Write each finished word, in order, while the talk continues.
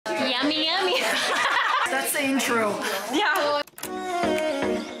Yummy, yummy. That's the intro. Yeah.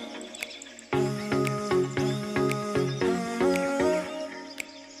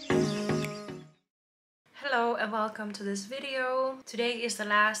 Hello and welcome to this video. Today is the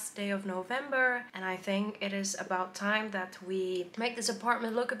last day of November and I think it is about time that we make this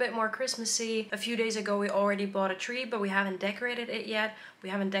apartment look a bit more Christmassy. A few days ago we already bought a tree, but we haven't decorated it yet. We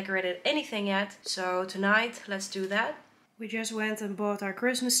haven't decorated anything yet. So tonight let's do that. We just went and bought our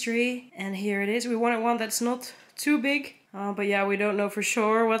Christmas tree and here it is. We wanted one that's not too big. But yeah, we don't know for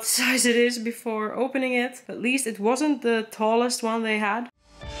sure what size it is before opening it. At least it wasn't the tallest one they had.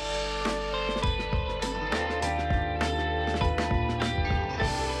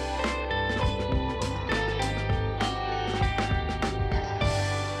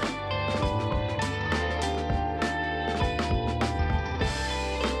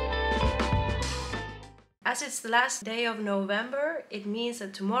 As it's the last day of November, it means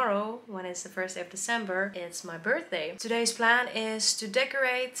that tomorrow, when it's the first day of December, it's my birthday. Today's plan is to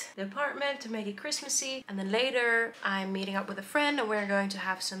decorate the apartment to make it Christmassy, and then later I'm meeting up with a friend and we're going to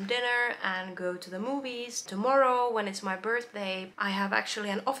have some dinner and go to the movies. Tomorrow, when it's my birthday, I have actually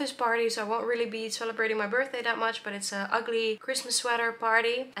an office party, so I won't really be celebrating my birthday that much, but it's an ugly Christmas sweater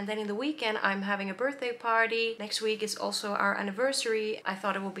party. And then in the weekend, I'm having a birthday party. Next week is also our anniversary. I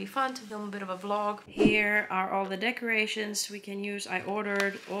thought it would be fun to film a bit of a vlog. Here are all the decorations we can use. I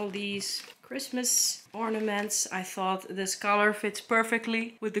ordered all these Christmas ornaments. I thought this color fits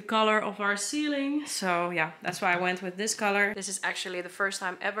perfectly with the color of our ceiling. So yeah, that's why I went with this color. This is actually the first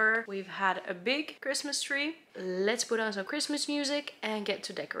time ever we've had a big Christmas tree. Let's put on some Christmas music and get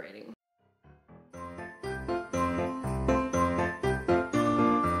to decorating.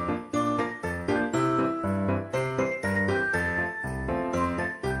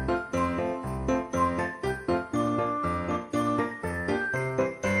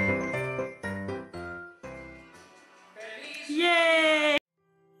 Yay!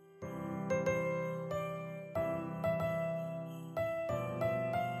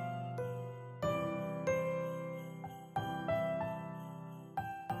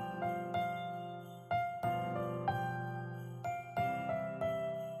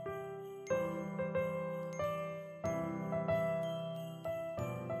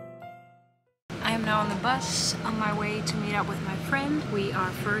 I am now on the bus on my way to meet up with my friend. We are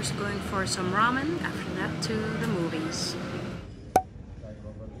first going for some ramen, after that to the movies.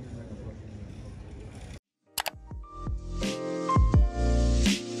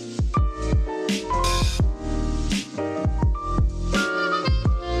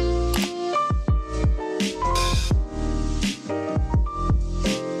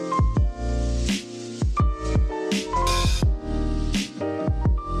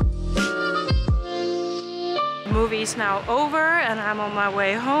 Movie's now over and I'm on my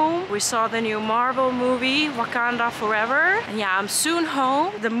way home. We saw the new Marvel movie, Wakanda Forever. And yeah, I'm soon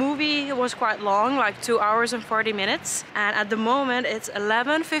home. The movie was quite long, like 2 hours and 40 minutes. And at the moment it's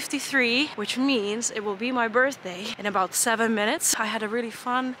 11:53, which means it will be my birthday in about 7 minutes. I had a really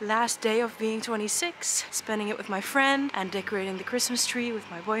fun last day of being 26, spending it with my friend and decorating the Christmas tree with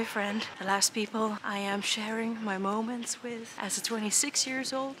my boyfriend. The last people I am sharing my moments with as a 26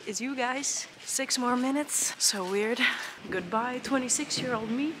 years old is you guys. 6 more minutes. So weird. Goodbye, 26-year-old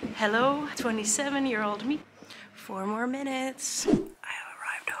me. Hello, 27-year-old me. 4 more minutes. I have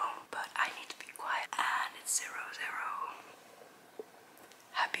arrived home, but I need to be quiet. And it's 00.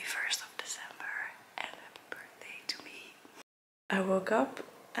 Happy 1st of December and happy birthday to me. I woke up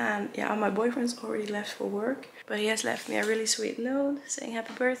and yeah, my boyfriend's already left for work, but he has left me a really sweet note saying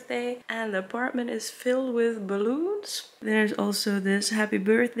happy birthday, and the apartment is filled with balloons. There's also this happy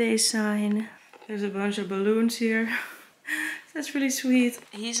birthday sign. There's a bunch of balloons here. That's really sweet.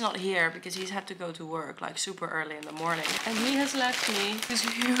 He's not here because he's had to go to work like super early in the morning. And he has left me this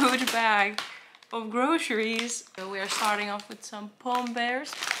huge bag of groceries. So we are starting off with some palm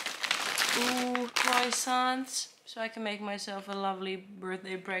bears. Ooh, croissants. So I can make myself a lovely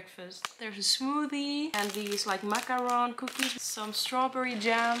birthday breakfast. There's a smoothie and these like macaron cookies. Some strawberry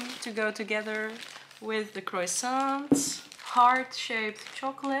jam to go together with the croissants. Heart-shaped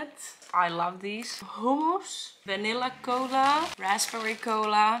chocolate. I love these. Hummus, vanilla cola, raspberry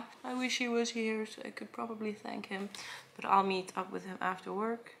cola. I wish he was here so I could probably thank him. But I'll meet up with him after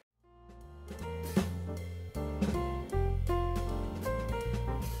work.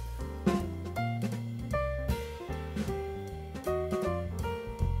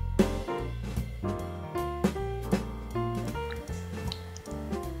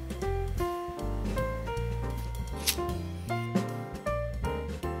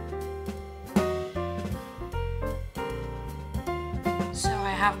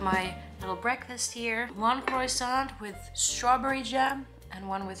 have my little breakfast here. One croissant with strawberry jam and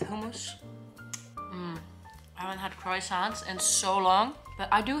one with hummus. I haven't had croissants in so long. But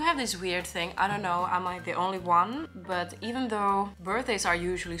I do have this weird thing. I don't know, am I the only one? But even though birthdays are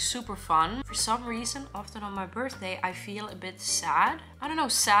usually super fun, for some reason, often on my birthday, I feel a bit sad. I don't know,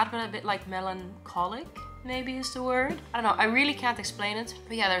 sad, but a bit like melancholic, maybe is the word. I don't know, I really can't explain it.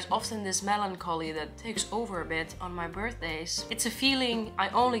 But yeah, there's often this melancholy that takes over a bit on my birthdays. It's a feeling I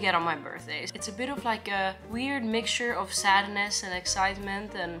only get on my birthdays. It's a bit of like a weird mixture of sadness and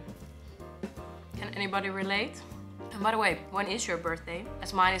excitement. And can anybody relate? And by the way, when is your birthday?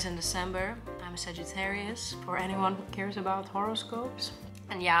 As mine is in December. I'm a Sagittarius, for anyone who cares about horoscopes.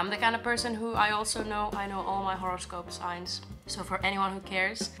 And yeah, I'm the kind of person who I know all my horoscope signs. So for anyone who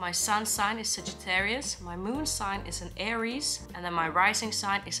cares, my sun sign is Sagittarius, my moon sign is an Aries, and then my rising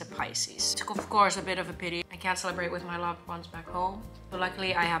sign is a Pisces. It's of course a bit of a pity I can't celebrate with my loved ones back home. But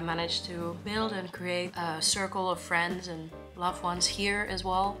luckily I have managed to build and create a circle of friends and loved ones here as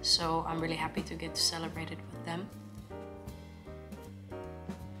well. So I'm really happy to get to celebrate it with them.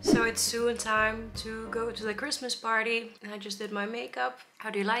 So it's soon time to go to the Christmas party. I just did my makeup.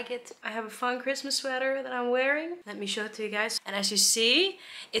 How do you like it? I have a fun Christmas sweater that I'm wearing. Let me show it to you guys. And as you see,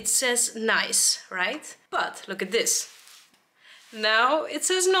 it says nice, right? But look at this. Now it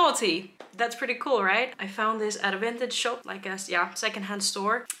says naughty. That's pretty cool, right? I found this at a vintage shop, like a secondhand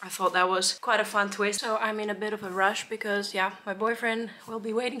store. I thought that was quite a fun twist. So I'm in a bit of a rush because my boyfriend will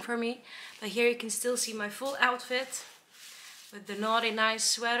be waiting for me. But here you can still see my full outfit. With the naughty nice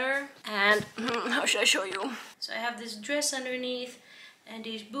sweater, and how should I show you? So I have this dress underneath and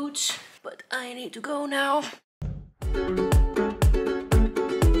these boots, but I need to go now.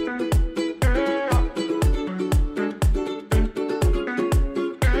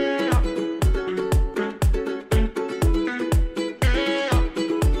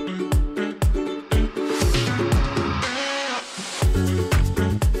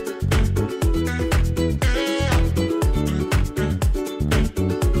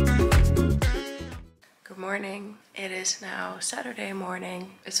 It is now Saturday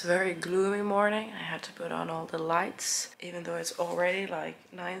morning. It's a very gloomy morning. I had to put on all the lights, even though it's already like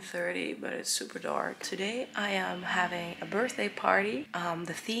 9:30, but it's super dark. Today I am having a birthday party.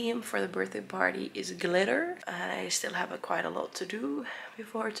 The theme for the birthday party is glitter. I still have quite a lot to do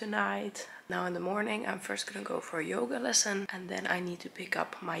before tonight. Now in the morning I'm first gonna go for a yoga lesson, and then I need to pick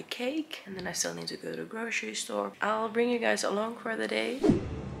up my cake, and then I still need to go to the grocery store. I'll bring you guys along for the day.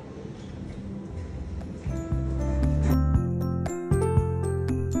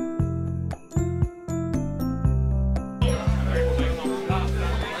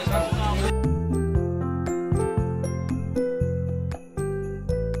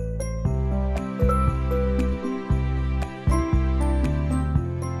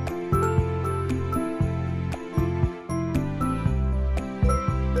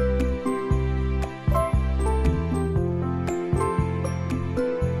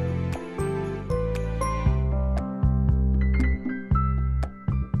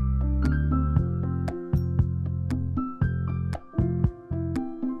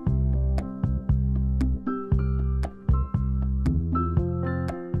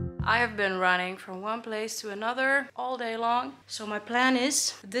 I have been running from one place to another all day long. So my plan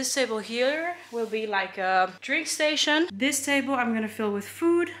is this table here will be like a drink station. This table I'm gonna fill with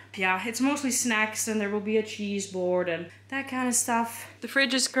food. Yeah, it's mostly snacks, and there will be a cheese board and that kind of stuff. The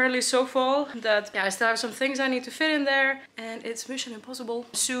fridge is currently so full that I still have some things I need to fit in there, and it's mission impossible.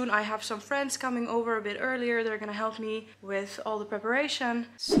 Soon I have some friends coming over a bit earlier. They're gonna help me with all the preparation.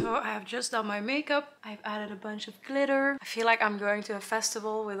 So I have just done my makeup. I've added a bunch of glitter. I feel like I'm going to a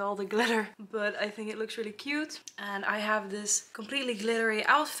festival with all the glitter, but I think it looks really cute. And I have this completely glittery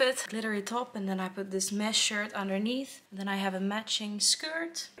outfit, glittery top, and then I put this mesh shirt underneath. And then I have a matching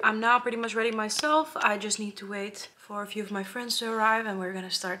skirt. I'm now pretty much ready myself. I just need to wait for a few of my friends to arrive, and we're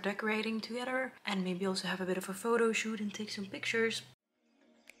gonna start decorating together, and maybe also have a bit of a photo shoot and take some pictures.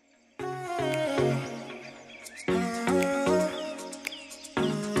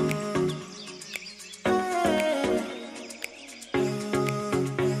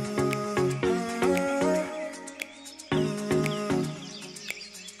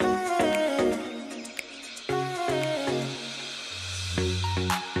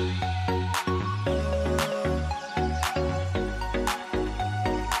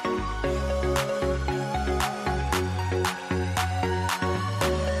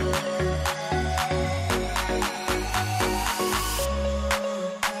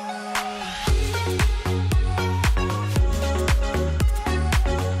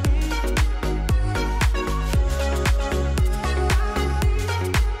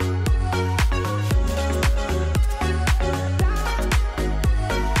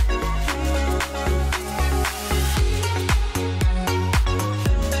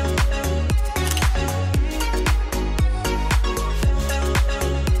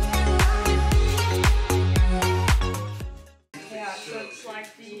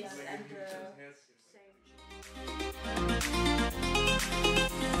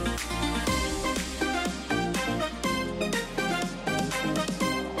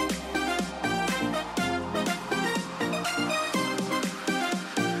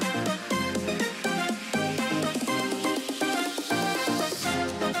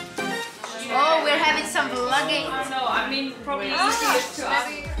 having some vlogging. No, I mean probably easiest to us.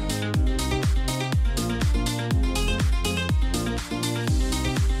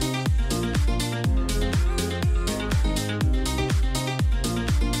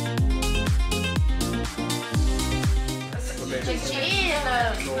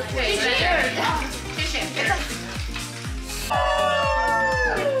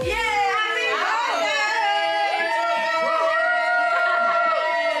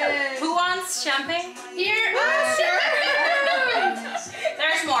 Champagne? Here? Sure.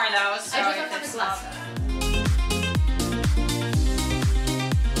 There's more though, so I just don't have a glass.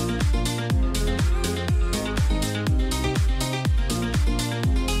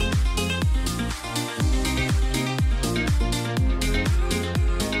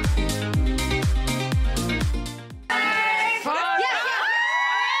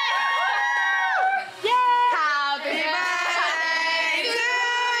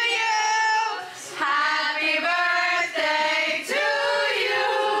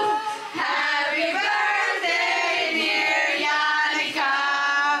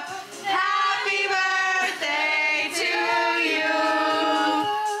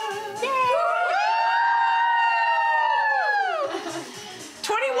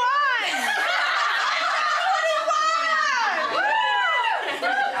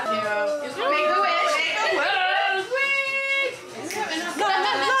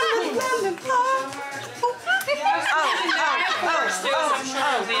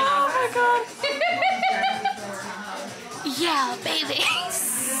 Yeah, baby.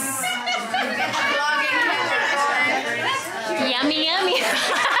 Yummy, yummy.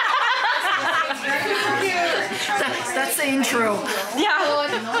 That's the intro. Yeah.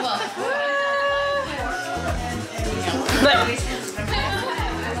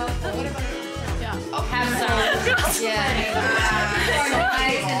 Have some. Yeah.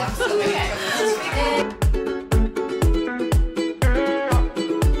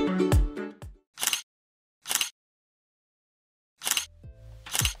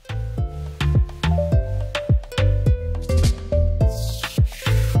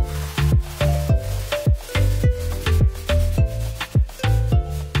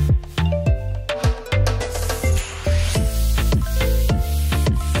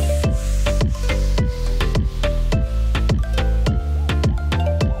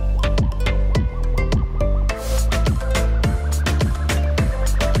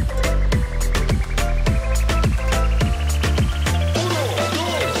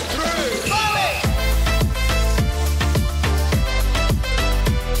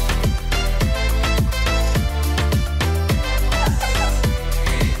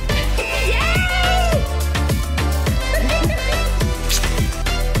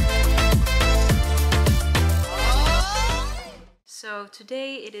 So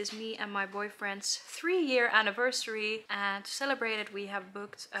today it is me and my boyfriend's 3-year anniversary, and to celebrate it we have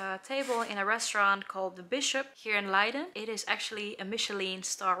booked a table in a restaurant called The Bishop here in Leiden. It is actually a Michelin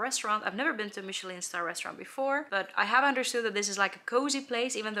star restaurant. I've never been to a Michelin star restaurant before, but I have understood that this is like a cozy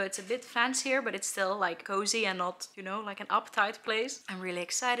place, even though it's a bit fancier, but it's still like cozy and not, you know, like an uptight place. I'm really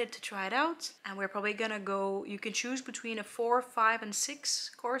excited to try it out, and we're probably gonna go, you can choose between a 4, 5 and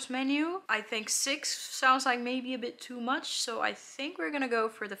 6 course menu. I think 6 sounds like maybe a bit too much, so I think we're gonna go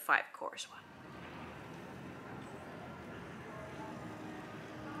for the 5 course one.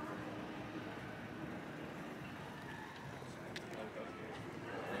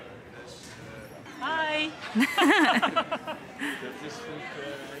 Hi!